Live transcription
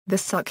The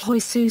Sukhoi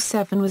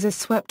Su-7 was a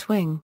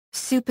swept-wing,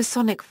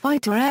 supersonic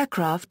fighter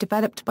aircraft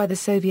developed by the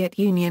Soviet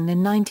Union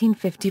in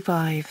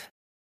 1955.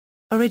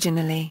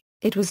 Originally,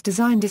 it was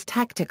designed as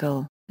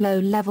tactical,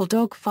 low-level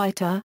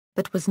dogfighter,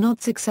 but was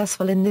not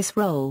successful in this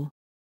role.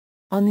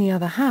 On the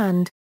other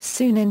hand,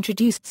 soon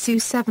introduced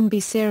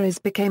Su-7B series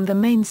became the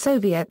main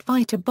Soviet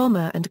fighter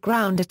bomber and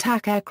ground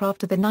attack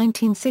aircraft of the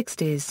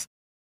 1960s.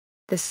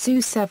 The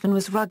Su-7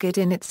 was rugged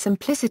in its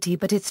simplicity,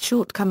 but its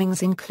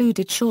shortcomings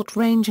included short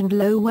range and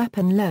low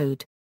weapon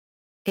load.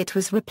 It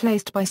was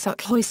replaced by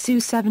Sukhoi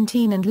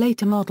Su-17 and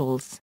later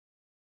models.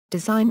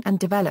 Design and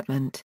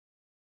development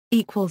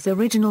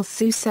Original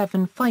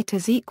Su-7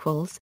 fighters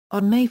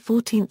On May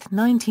 14,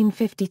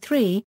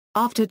 1953,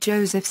 after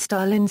Joseph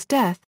Stalin's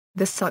death,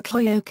 the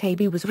Sukhoi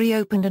OKB was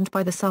reopened, and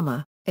by the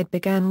summer, it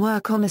began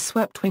work on a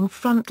swept-wing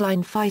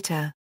frontline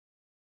fighter.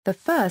 The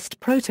first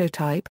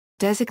prototype,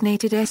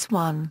 designated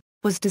S-1,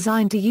 was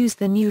designed to use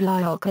the new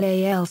Lyulka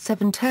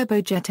AL-7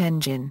 turbojet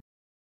engine.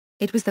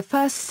 It was the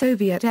first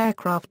Soviet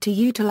aircraft to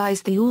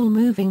utilize the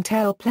all-moving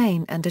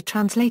tailplane and a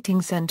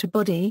translating center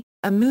body,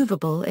 a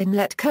movable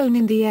inlet cone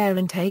in the air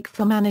intake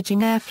for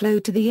managing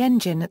airflow to the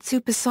engine at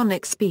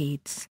supersonic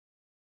speeds.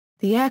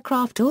 The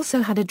aircraft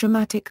also had a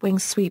dramatic wing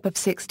sweep of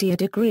 60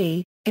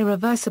 degrees,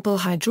 irreversible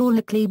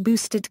hydraulically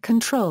boosted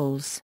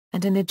controls,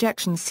 and an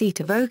ejection seat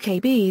of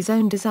OKB's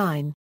own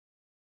design.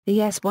 The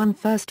S-1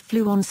 first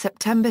flew on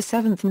September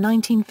 7,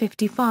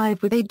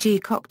 1955 with a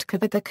G-cocked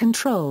curve at the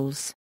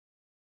controls.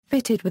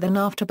 Fitted with an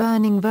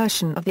afterburning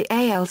version of the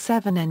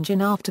AL-7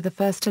 engine after the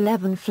first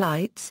 11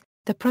 flights,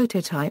 the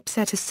prototype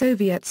set a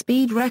Soviet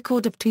speed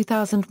record of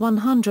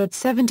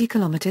 2,170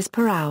 km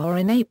per hour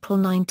in April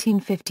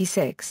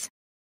 1956.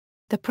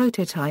 The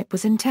prototype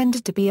was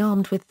intended to be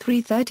armed with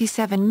 3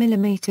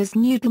 37mm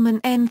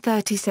Newtonman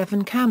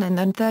N-37 cannon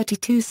and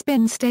 32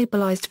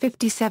 spin-stabilized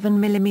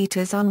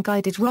 57mm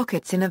unguided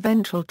rockets in a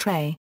ventral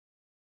tray.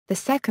 The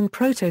second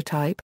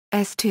prototype,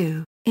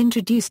 S-2,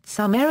 introduced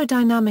some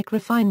aerodynamic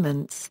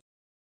refinements.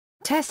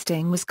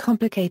 Testing was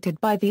complicated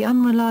by the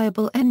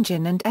unreliable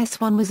engine, and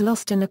S-1 was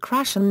lost in a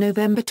crash on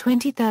November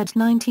 23,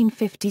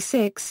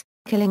 1956,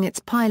 killing its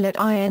pilot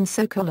I.N.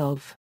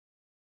 Sokolov.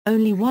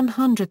 Only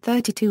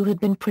 132 had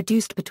been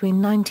produced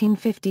between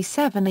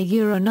 1957 and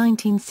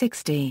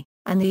 1960,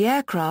 and the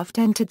aircraft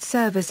entered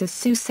service as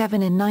Su-7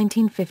 in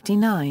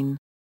 1959.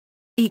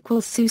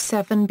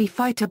 Su-7B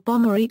fighter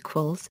bomber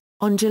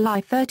On July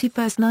 31,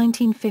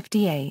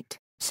 1958,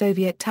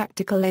 Soviet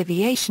Tactical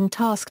Aviation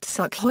tasked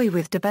Sukhoi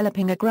with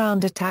developing a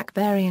ground attack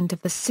variant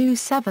of the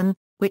Su-7,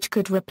 which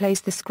could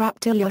replace the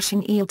scrapped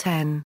Ilyushin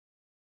Il-10.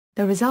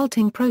 The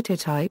resulting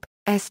prototype,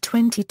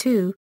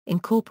 S-22,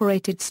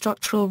 incorporated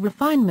structural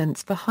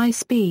refinements for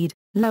high-speed,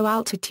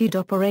 low-altitude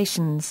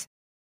operations.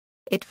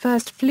 It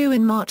first flew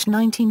in March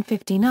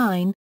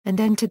 1959, and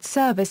entered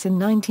service in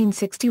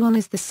 1961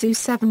 as the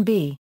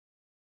Su-7B.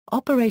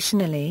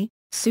 Operationally,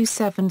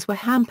 Su-7s were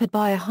hampered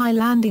by a high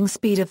landing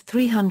speed of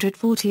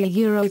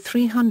 340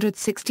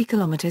 360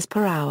 km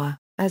per hour,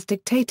 as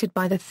dictated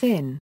by the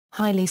thin,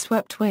 highly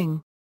swept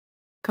wing.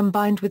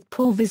 Combined with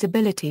poor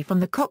visibility from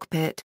the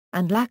cockpit,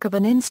 and lack of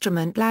an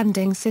instrument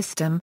landing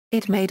system,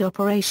 it made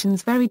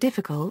operations very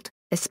difficult,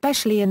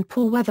 especially in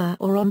poor weather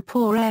or on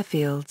poor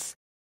airfields.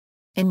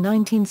 In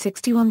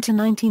 1961 to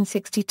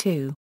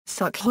 1962,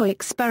 Sukhoi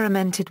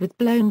experimented with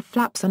blown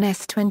flaps on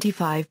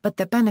S-25, but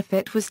the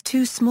benefit was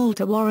too small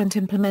to warrant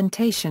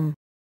implementation.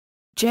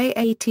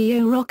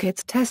 JATO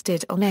rockets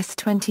tested on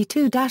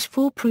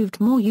S-22-4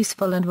 proved more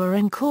useful and were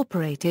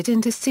incorporated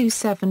into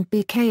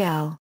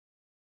Su-7BKL.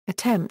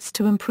 Attempts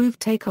to improve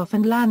takeoff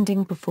and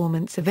landing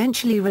performance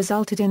eventually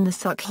resulted in the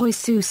Sukhoi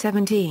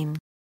Su-17.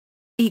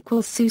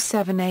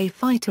 Su-7A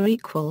fighter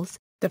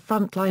The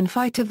frontline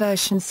fighter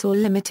version saw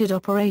limited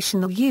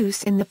operational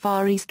use in the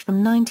Far East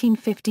from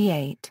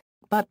 1958,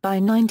 but by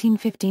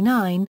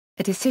 1959,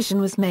 a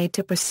decision was made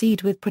to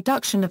proceed with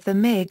production of the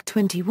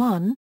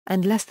MiG-21,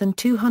 and less than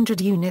 200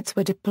 units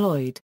were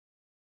deployed.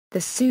 The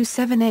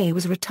Su-7A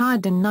was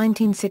retired in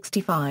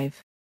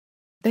 1965.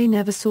 They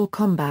never saw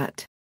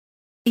combat.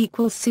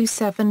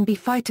 Su-7B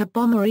fighter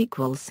bomber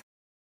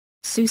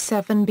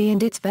Su-7B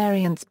and its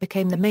variants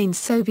became the main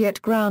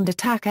Soviet ground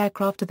attack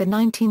aircraft of the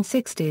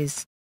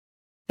 1960s.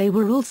 They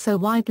were also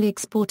widely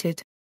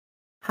exported.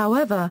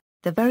 However,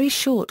 the very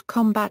short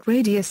combat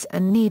radius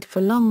and need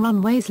for long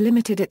runways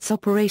limited its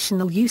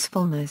operational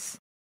usefulness.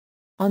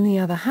 On the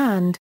other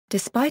hand,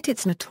 despite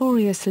its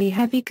notoriously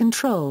heavy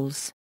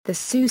controls, the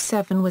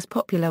Su-7 was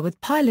popular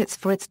with pilots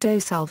for its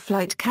docile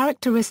flight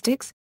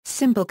characteristics,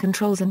 simple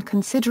controls and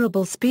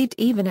considerable speed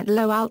even at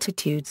low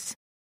altitudes.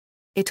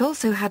 It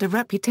also had a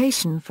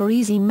reputation for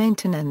easy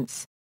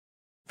maintenance.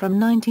 From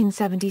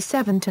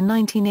 1977 to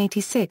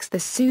 1986, the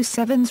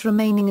Su-7s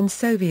remaining in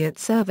Soviet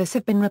service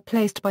have been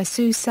replaced by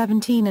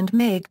Su-17 and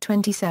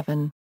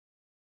MiG-27.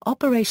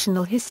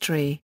 Operational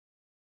history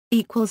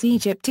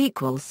Egypt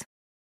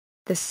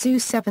The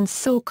Su-7s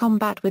saw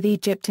combat with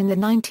Egypt in the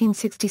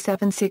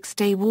 1967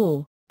 Six-Day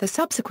War, the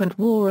subsequent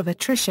War of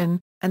Attrition,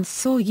 and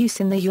saw use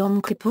in the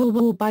Yom Kippur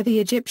War by the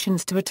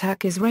Egyptians to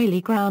attack Israeli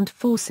ground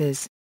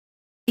forces.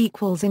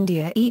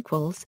 India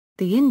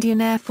The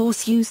Indian Air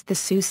Force used the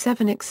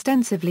Su-7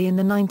 extensively in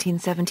the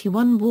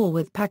 1971 war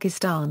with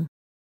Pakistan.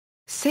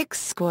 6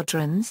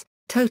 squadrons,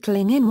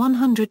 totaling in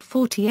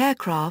 140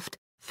 aircraft,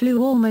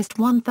 flew almost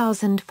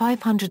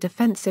 1,500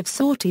 offensive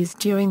sorties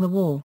during the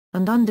war,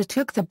 and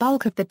undertook the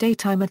bulk of the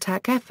daytime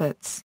attack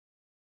efforts.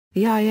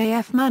 The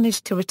IAF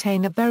managed to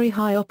retain a very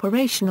high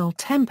operational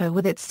tempo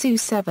with its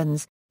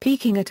Su-7s,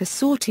 peaking at a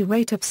sortie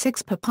rate of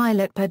 6 per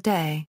pilot per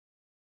day.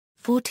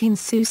 14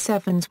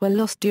 Su-7s were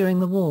lost during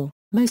the war,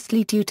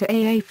 mostly due to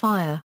AA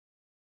fire.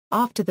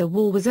 After the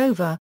war was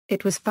over,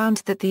 it was found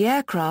that the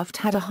aircraft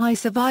had a high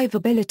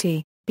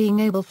survivability, being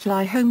able to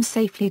fly home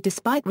safely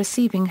despite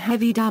receiving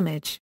heavy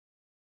damage.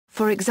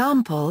 For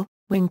example,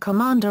 Wing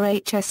Commander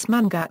H.S.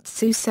 Mangat's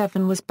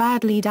Su-7 was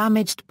badly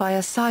damaged by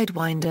a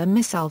Sidewinder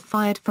missile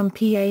fired from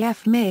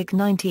PAF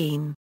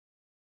MiG-19.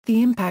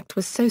 The impact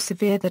was so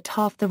severe that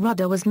half the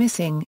rudder was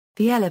missing,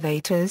 the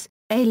elevators,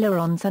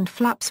 ailerons and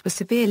flaps were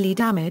severely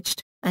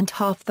damaged, and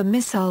half the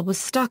missile was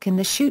stuck in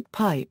the chute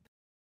pipe.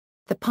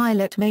 The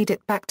pilot made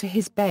it back to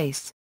his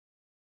base.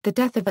 The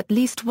death of at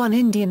least one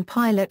Indian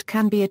pilot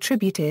can be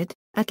attributed,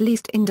 at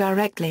least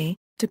indirectly,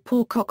 to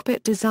poor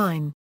cockpit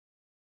design.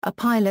 A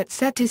pilot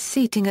set his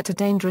seating at a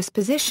dangerous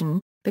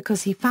position,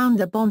 because he found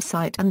the bomb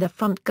sight and the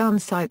front gun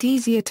sight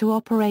easier to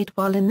operate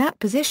while in that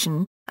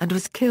position, and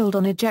was killed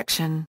on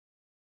ejection.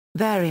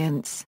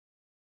 Variants.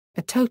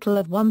 A total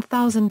of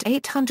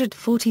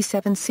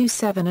 1,847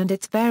 Su-7 and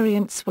its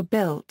variants were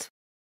built.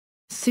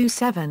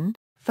 Su-7,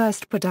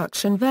 first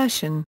production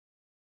version.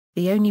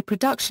 The only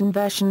production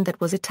version that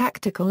was a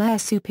tactical air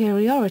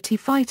superiority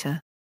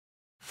fighter.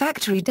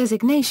 Factory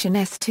designation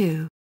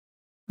S2.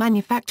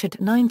 Manufactured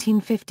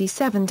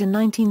 1957 to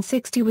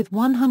 1960 with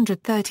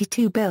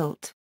 132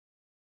 built.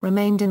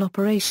 Remained in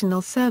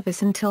operational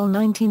service until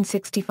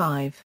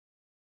 1965.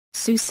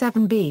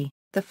 Su-7B,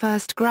 the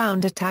first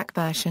ground attack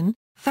version,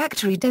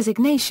 factory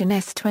designation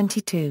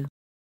S22.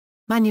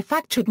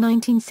 Manufactured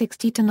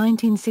 1960 to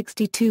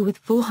 1962 with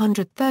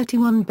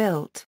 431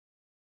 built.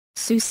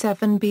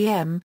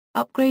 Su-7BM,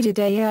 upgraded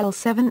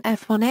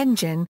AL-7F1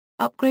 engine,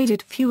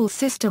 upgraded fuel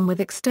system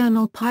with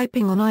external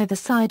piping on either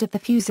side of the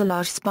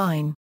fuselage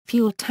spine,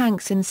 fuel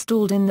tanks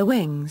installed in the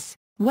wings,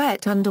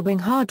 wet underwing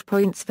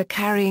hardpoints for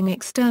carrying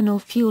external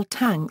fuel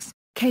tanks,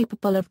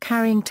 capable of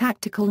carrying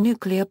tactical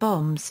nuclear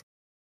bombs.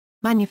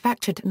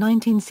 Manufactured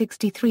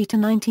 1963 to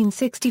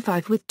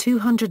 1965 with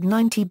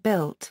 290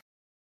 built.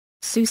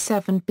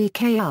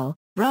 Su-7BKL,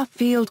 rough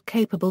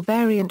field-capable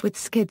variant with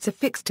skids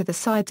affixed to the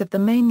sides of the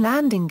main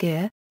landing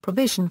gear,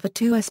 provision for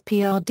 2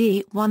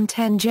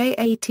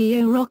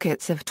 SPRD-110J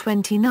rockets of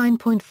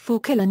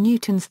 29.4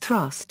 kN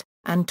thrust,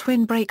 and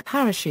twin-brake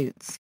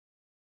parachutes.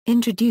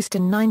 Introduced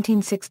in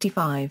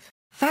 1965,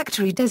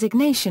 factory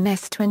designation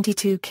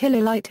S22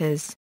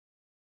 kiloliters.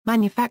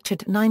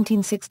 Manufactured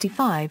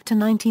 1965 to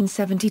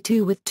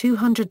 1972 with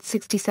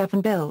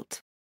 267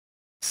 built.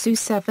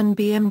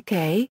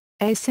 Su-7BMK,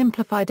 a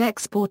simplified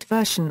export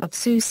version of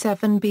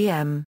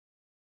Su-7BM.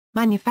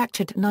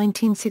 Manufactured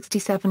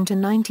 1967 to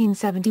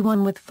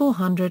 1971 with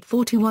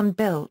 441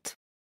 built.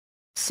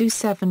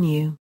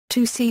 Su-7U,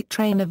 two-seat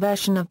trainer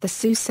version of the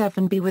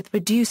Su-7B with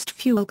reduced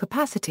fuel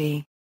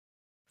capacity.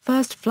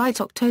 First flight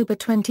October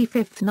 25,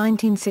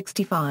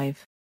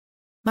 1965.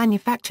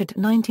 Manufactured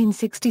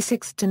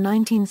 1966 to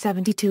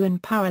 1972 in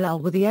parallel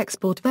with the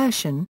export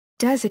version,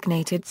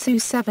 designated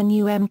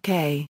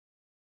Su-7UMK.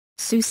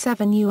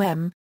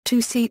 Su-7UM,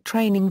 two-seat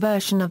training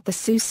version of the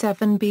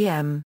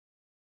Su-7BM.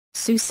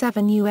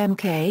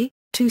 Su-7UMK,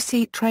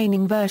 two-seat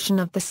training version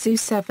of the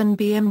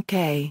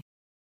Su-7BMK.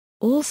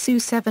 All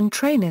Su-7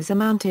 trainers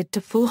amounted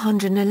to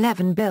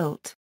 411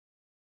 built.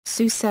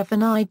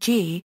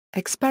 Su-7IG,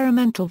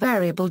 experimental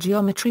variable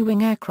geometry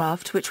wing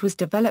aircraft which was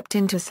developed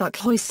into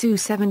Sukhoi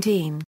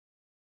Su-17.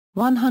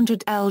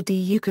 100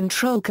 LDU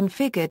control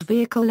configured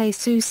vehicle a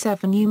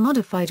Su-7U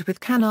modified with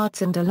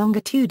canards and a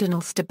longitudinal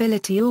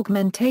stability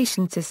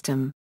augmentation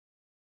system.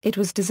 It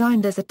was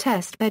designed as a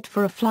test bed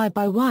for a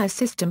fly-by-wire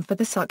system for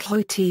the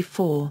Sukhoi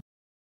T-4.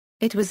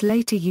 It was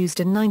later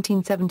used in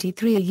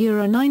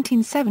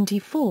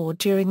 1973–1974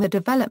 during the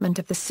development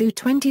of the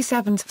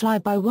Su-27's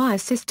fly-by-wire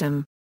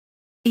system.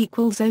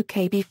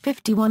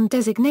 OKB-51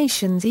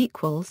 designations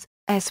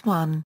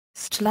S1,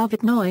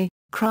 Stlavitnoi,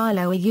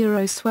 Krylo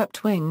Euro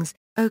swept wings,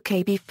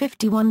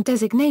 OKB-51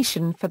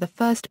 designation for the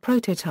first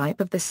prototype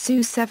of the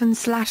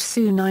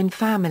Su-7/Su-9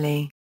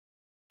 family.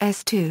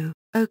 S2,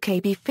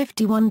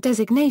 OKB-51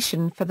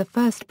 designation for the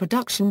first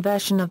production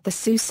version of the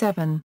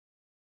Su-7.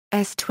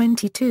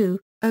 S22,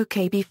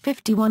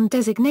 OKB-51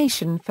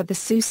 designation for the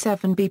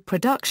Su-7B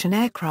production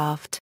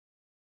aircraft.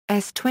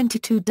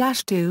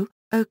 S22-2,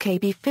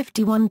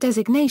 OKB-51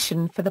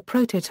 designation for the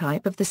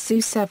prototype of the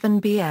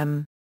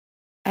Su-7BM.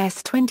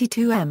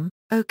 S22M,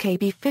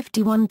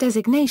 OKB-51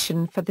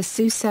 designation for the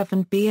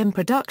Su-7BM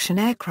production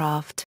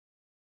aircraft.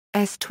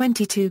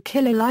 S22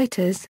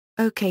 kiloliters,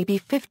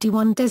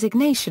 OKB-51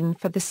 designation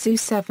for the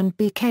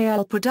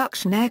Su-7BKL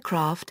production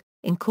aircraft,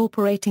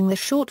 incorporating the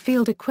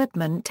short-field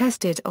equipment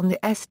tested on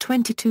the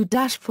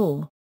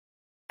S-22-4.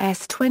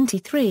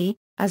 S-23,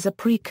 as a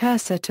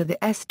precursor to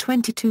the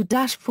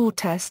S-22-4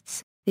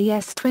 tests, the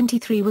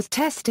S-23 was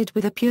tested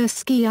with a pure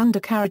ski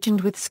undercarriage and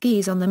with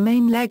skis on the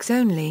main legs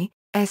only.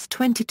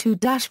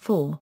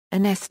 S-22-4,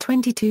 an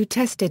S-22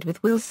 tested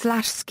with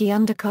wheel/ski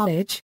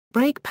undercarriage,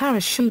 brake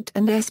parachute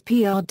and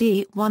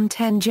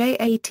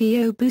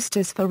SPRD-110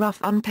 boosters for rough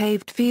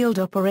unpaved field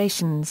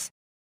operations.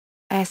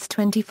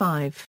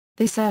 S-25,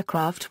 this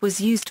aircraft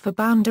was used for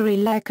boundary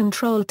layer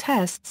control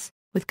tests,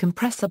 with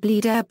compressor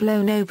bleed air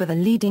blown over the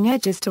leading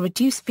edges to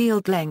reduce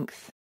field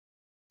length.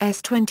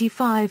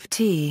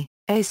 S-25T,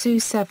 a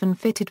Su-7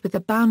 fitted with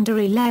a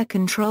boundary layer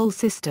control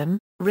system,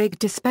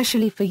 rigged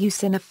especially for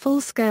use in a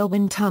full-scale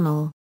wind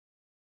tunnel.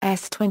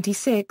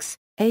 S-26,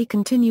 a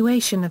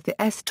continuation of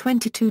the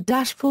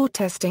S-22-4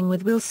 testing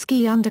with wheel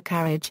ski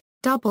undercarriage,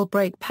 double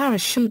brake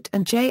parachute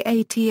and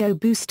JATO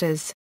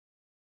boosters.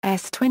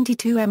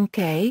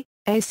 S-22MK,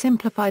 a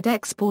simplified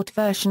export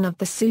version of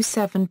the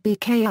Su-7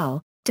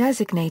 BKL,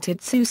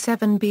 designated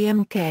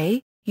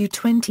Su-7BMK,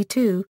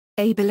 U-22,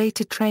 a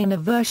belated trainer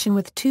version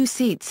with 2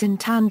 seats in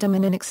tandem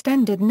and an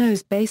extended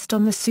nose based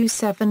on the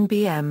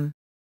Su-7BM.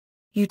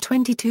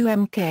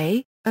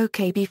 U-22MK,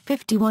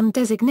 OKB-51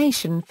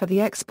 designation for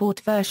the export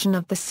version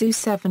of the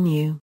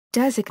Su-7U,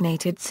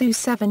 designated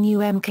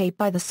Su-7UMK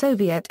by the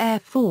Soviet Air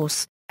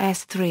Force.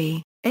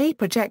 S-3, a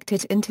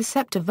projected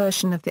interceptor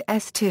version of the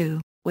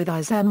S-2, with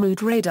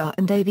azimuth radar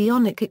and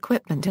avionic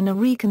equipment in a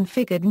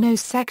reconfigured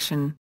nose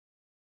section.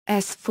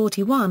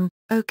 S-41,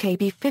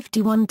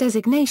 OKB-51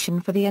 designation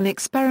for the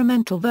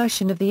experimental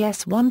version of the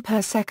S-1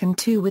 per second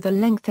 2 with a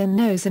lengthened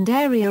nose and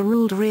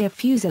area-ruled rear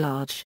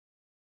fuselage.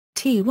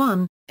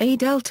 T-1, a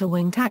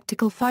delta-wing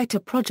tactical fighter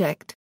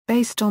project,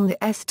 based on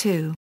the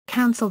S-2,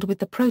 cancelled with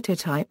the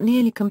prototype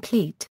nearly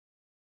complete.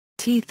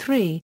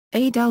 T-3,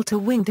 a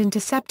delta-winged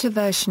interceptor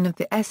version of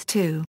the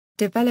S-2,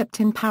 developed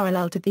in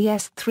parallel to the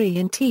S-3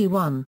 and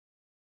T-1.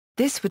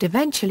 This would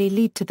eventually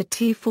lead to the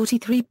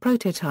T-43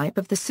 prototype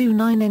of the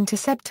Su-9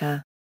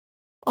 interceptor.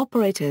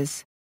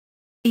 Operators.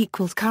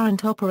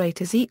 Current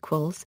operators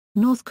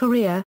North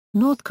Korea,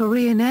 North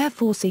Korean Air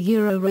Force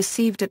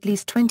received at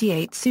least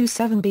 28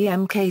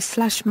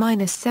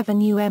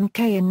 Su-7BMK/-7 UMK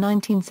in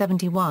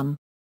 1971.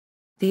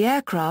 The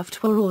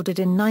aircraft were ordered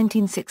in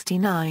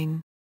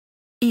 1969.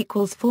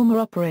 Former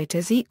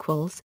operators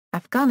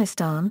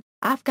Afghanistan,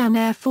 Afghan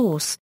Air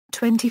Force,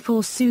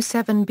 24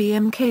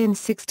 Su-7BMK and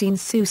 16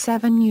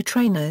 Su-7U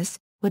trainers,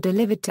 were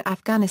delivered to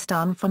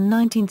Afghanistan from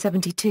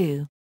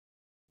 1972.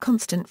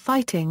 Constant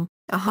fighting,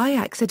 a high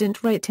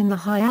accident rate in the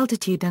high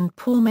altitude and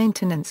poor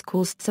maintenance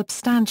caused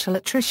substantial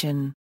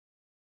attrition.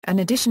 An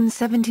additional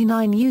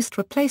 79 used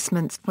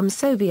replacements from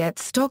Soviet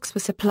stocks were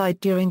supplied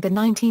during the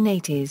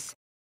 1980s.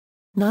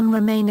 None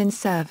remain in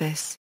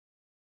service.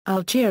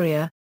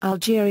 Algeria,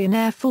 Algerian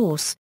Air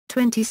Force,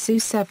 20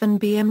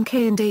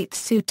 Su-7BMK and 8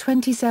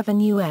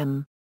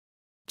 Su-27UM.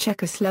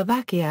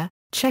 Czechoslovakia,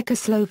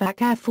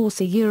 Czechoslovak Air Force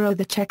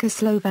The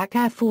Czechoslovak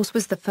Air Force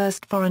was the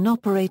first foreign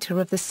operator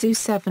of the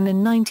Su-7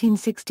 in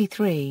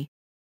 1963.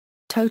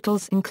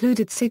 Totals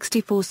included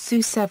 64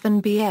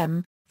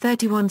 Su-7BM,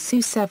 31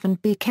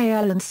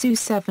 Su-7BKL and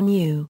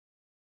Su-7U.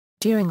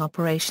 During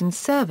operations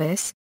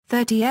service,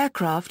 30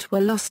 aircraft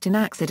were lost in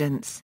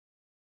accidents.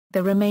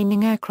 The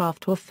remaining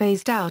aircraft were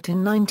phased out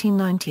in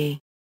 1990.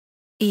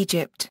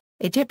 Egypt,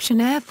 Egyptian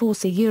Air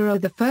Force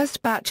The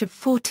first batch of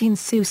 14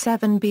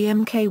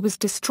 Su-7BMK was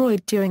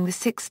destroyed during the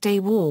Six-Day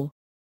War.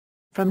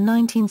 From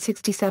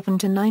 1967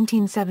 to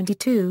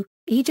 1972,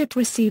 Egypt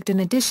received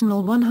an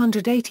additional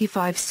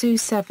 185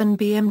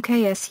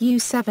 Su-7BMK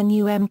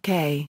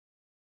Su-7UMK.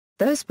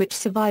 Those which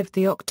survived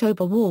the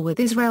October War with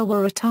Israel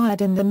were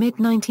retired in the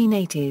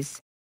mid-1980s.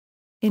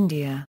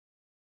 India.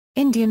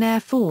 Indian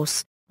Air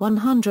Force,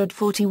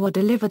 140 were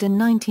delivered in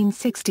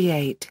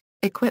 1968,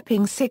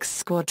 equipping 6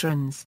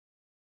 squadrons.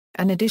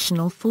 An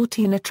additional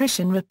 14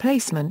 attrition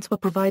replacements were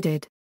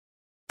provided.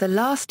 The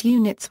last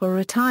units were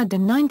retired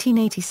in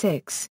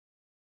 1986.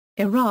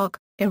 Iraq,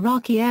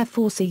 Iraqi Air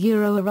Force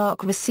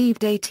Iraq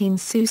received 18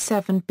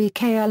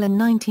 Su-7BKL in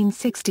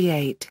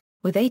 1968,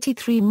 with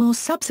 83 more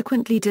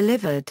subsequently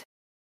delivered.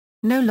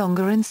 No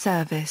longer in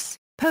service,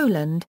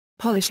 Poland,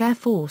 Polish Air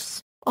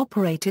Force,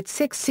 operated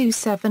 6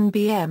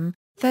 Su-7BM,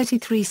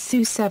 33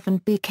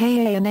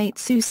 Su-7BKA and 8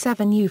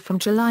 Su-7U from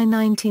July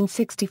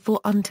 1964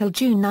 until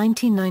June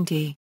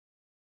 1990.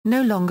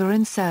 No longer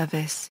in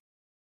service.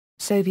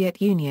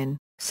 Soviet Union,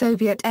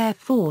 Soviet Air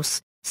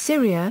Force,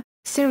 Syria,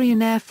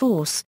 Syrian Air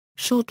Force.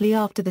 Shortly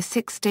after the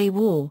Six-Day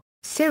War,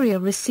 Syria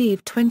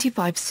received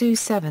 25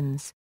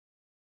 Su-7s.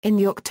 In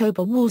the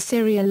October War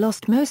Syria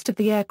lost most of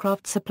the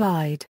aircraft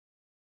supplied.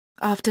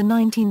 After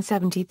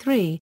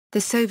 1973,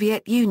 the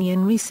Soviet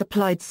Union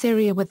resupplied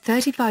Syria with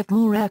 35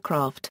 more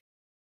aircraft.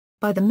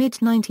 By the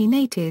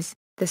mid-1980s,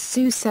 the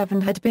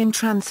Su-7 had been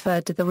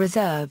transferred to the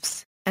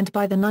reserves, and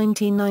by the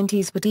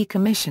 1990s were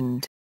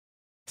decommissioned.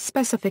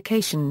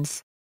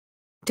 Specifications.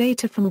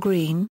 Data from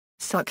Green,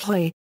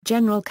 Sukhoi,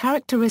 General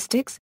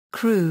Characteristics,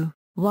 Crew,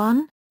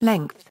 1,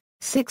 Length,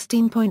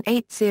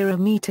 16.80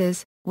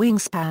 meters,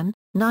 Wingspan,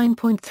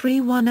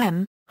 9.31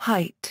 m,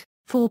 Height,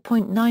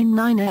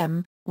 4.99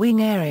 m,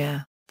 wing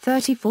area,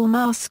 34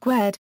 mass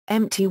squared,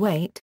 empty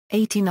weight,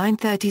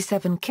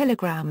 8937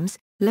 kilograms,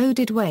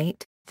 loaded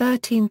weight,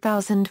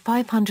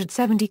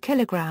 13,570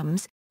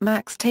 kilograms,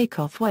 max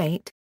takeoff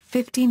weight,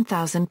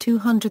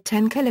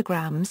 15,210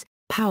 kilograms,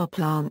 power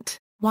plant,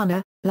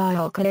 1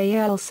 Lyok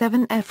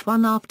AL-7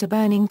 F1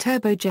 afterburning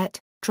turbojet,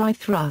 dry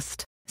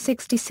thrust,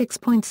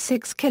 66.6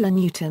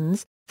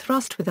 kilonewtons,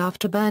 thrust with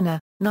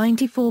afterburner,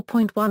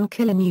 94.1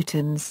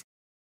 kilonewtons.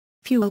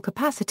 Fuel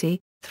capacity,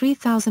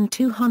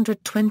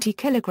 3,220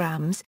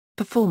 kilograms,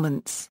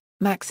 performance,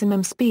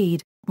 maximum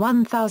speed,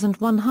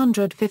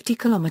 1,150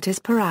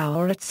 km per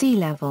hour at sea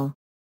level.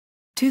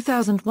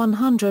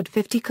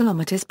 2,150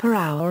 km per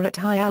hour at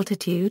high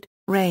altitude,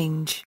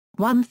 range,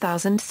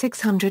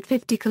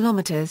 1,650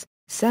 km,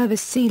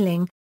 service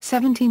ceiling,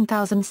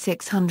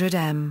 17,600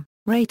 m,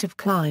 rate of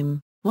climb,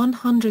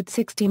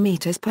 160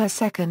 meters per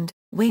second,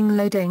 wing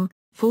loading,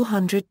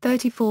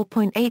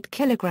 434.8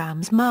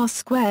 kg mass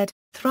squared,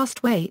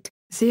 thrust weight,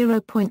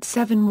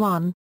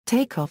 0.71,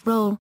 takeoff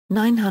roll,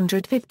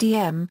 950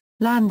 m,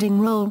 landing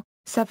roll,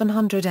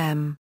 700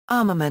 m,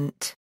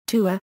 armament,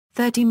 2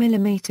 30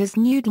 mm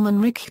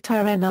Newton Richter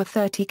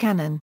NR-30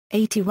 cannon,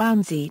 80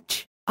 rounds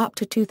each, up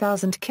to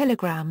 2,000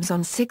 kg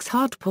on 6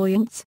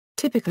 hardpoints,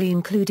 typically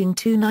including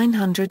 2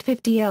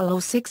 950L or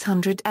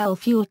 600L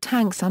fuel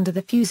tanks under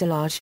the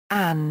fuselage,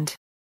 and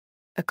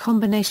a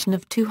combination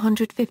of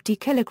 250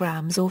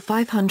 kg or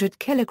 500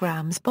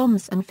 kg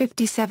bombs and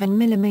 57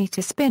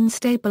 mm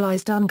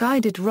spin-stabilized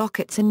unguided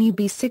rockets and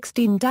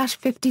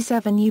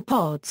UB-16-57U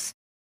pods.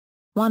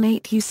 1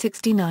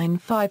 8U-69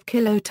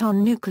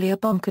 5-kiloton nuclear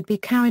bomb could be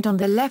carried on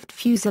the left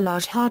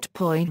fuselage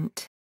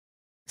hardpoint.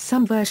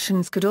 Some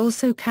versions could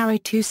also carry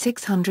 2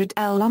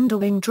 600L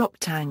underwing drop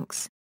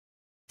tanks.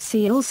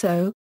 See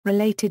also,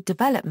 related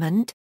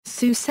development,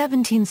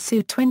 Su-17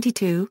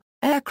 Su-22,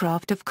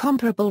 aircraft of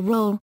comparable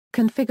role,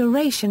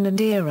 configuration and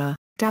era,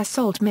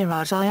 Dassault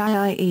Mirage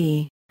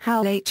IIIE,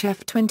 HAL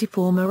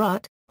HF-24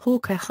 Murat,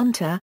 Hawker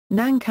Hunter,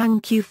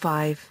 Nankang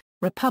Q-5,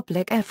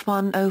 Republic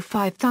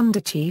F-105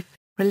 Thunderchief,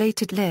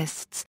 related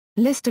lists,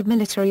 list of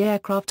military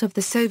aircraft of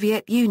the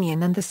Soviet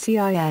Union and the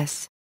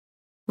CIS.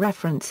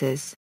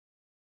 References.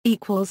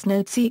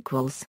 Notes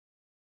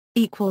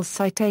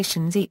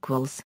citations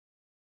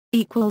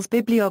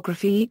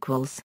bibliography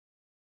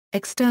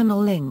External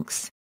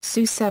links,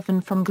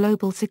 Su-7 from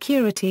Global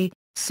Security,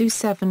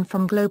 Su-7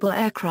 from Global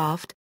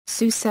Aircraft,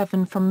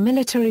 Su-7 from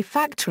Military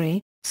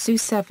Factory,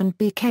 Su-7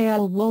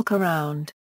 BKL Walk Around.